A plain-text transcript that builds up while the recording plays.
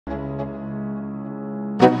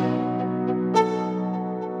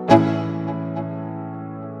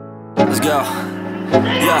Let's go.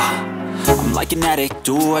 Yeah. I'm like an addict,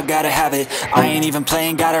 do I gotta have it. I ain't even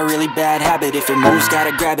playing, got a really bad habit. If it moves,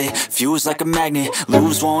 gotta grab it, fuse like a magnet.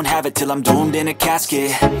 Lose, won't have it till I'm doomed in a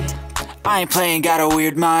casket. I ain't playing, got a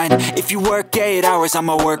weird mind. If you work 8 hours,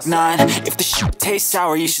 I'ma work 9. If the shit tastes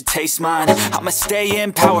sour, you should taste mine. I'ma stay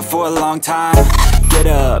in power for a long time. Get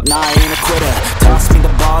up, nah, I ain't a quitter. Toss me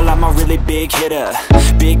the ball, I'm a really big hitter.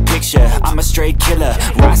 Big picture, I'm a straight killer.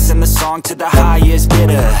 Rising the song to the highest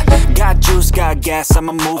bidder. Got juice, got gas,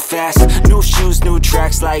 I'ma move fast. New shoes, new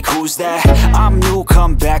tracks, like who's that? I'm new,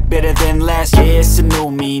 come back, better than last. Yeah, it's a new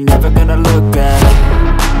me, never gonna look back.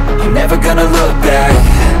 I'm never gonna look back.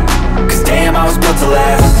 Cause damn, I was built to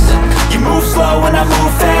last. You move slow and I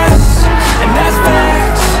move fast, and that's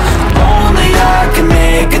facts. Only I can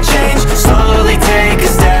make a change. Slowly take a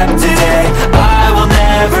step today. I will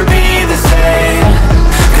never be the same.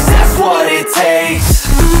 Cause that's what it takes.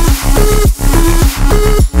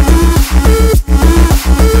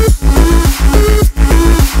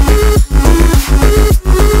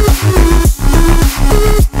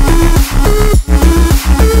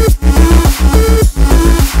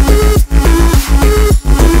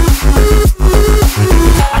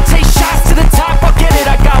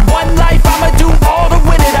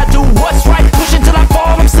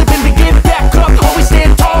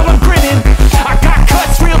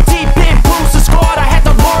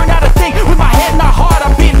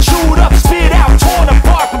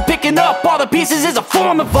 Pieces is a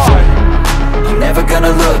form of art. I'm never gonna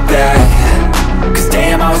look back. Cause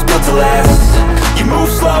damn, I was built to last. You move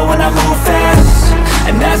slow and I move fast,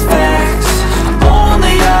 and that's facts.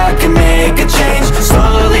 Only I can make a change.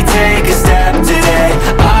 Slowly take a step today.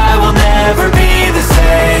 I will never be the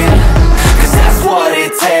same. Cause that's what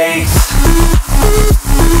it takes.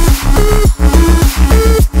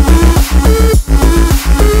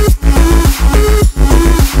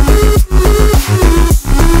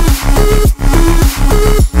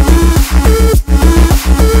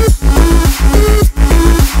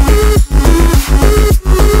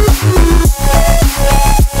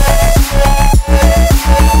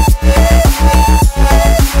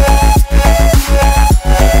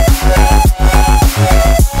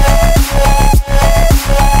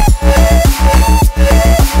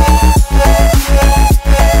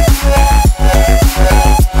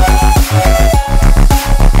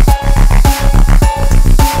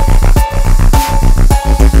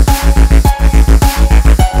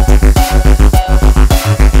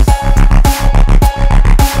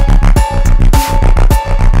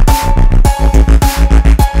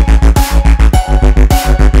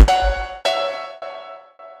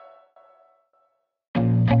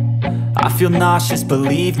 Feel nauseous,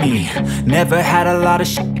 believe me. Never had a lot of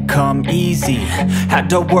shit come easy. Had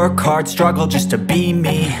to work hard, struggle just to be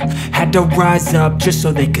me. Had to rise up just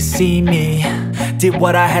so they could see me. Did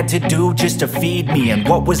what I had to do just to feed me, and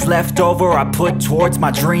what was left over I put towards my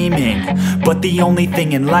dreaming. But the only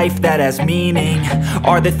thing in life that has meaning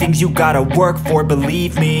are the things you gotta work for,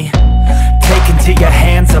 believe me. Take into your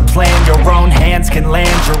hands a plan. Your own hands can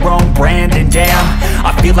land your own brand. And damn,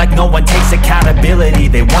 I feel like no one takes accountability.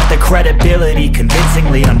 They want the credibility,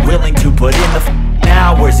 convincingly unwilling to put in the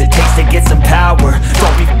hours it takes to get some power.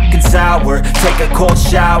 Don't be f***ing sour. Take a cold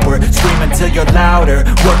shower. Scream until you're louder.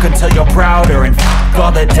 Work until you're prouder. And f***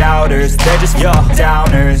 all the doubters, they're just your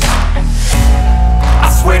downers.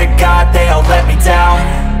 I swear to God they all let me down.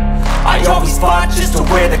 I always fought just to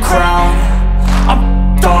wear the crown. I'm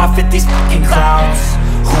off at these fucking clowns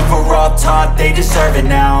who were all taught they deserve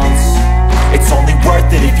an ounce. It's only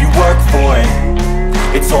worth it if you work for it.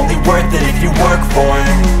 It's only worth it if you work for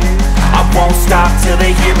it. I won't stop till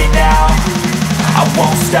they hear me now. I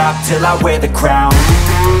won't stop till I wear the crown.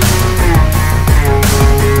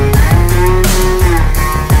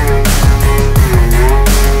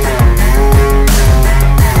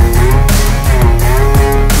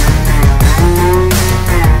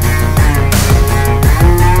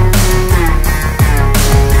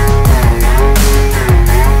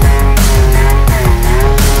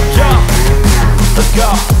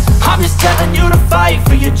 I'm just telling you to fight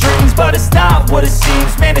for your dreams, but it's not what it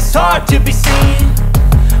seems. Man, it's hard to be seen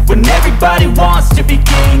when everybody wants to be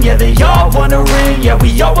king. Yeah, they all wanna ring, yeah, we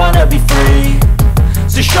all wanna be free.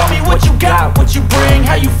 So show me what you got, what you bring,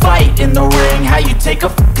 how you fight in the ring, how you take a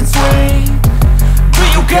fucking swing. Do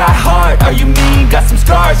you got heart, are you mean? Got some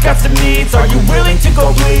scars, got some needs, are you willing to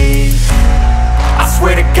go bleed? I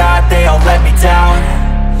swear to God they all let me down.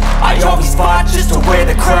 I always fought just to wear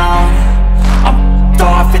the crown. I'm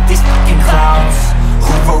off at these fucking clowns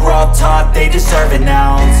who were all taught they deserve an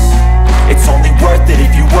ounce. It's only worth it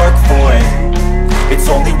if you work for it. It's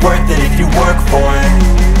only worth it if you work for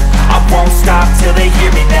it. I won't stop till they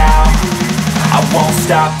hear me now. I won't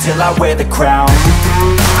stop till I wear the crown.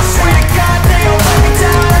 I swear to God they gon' let me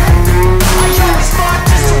down.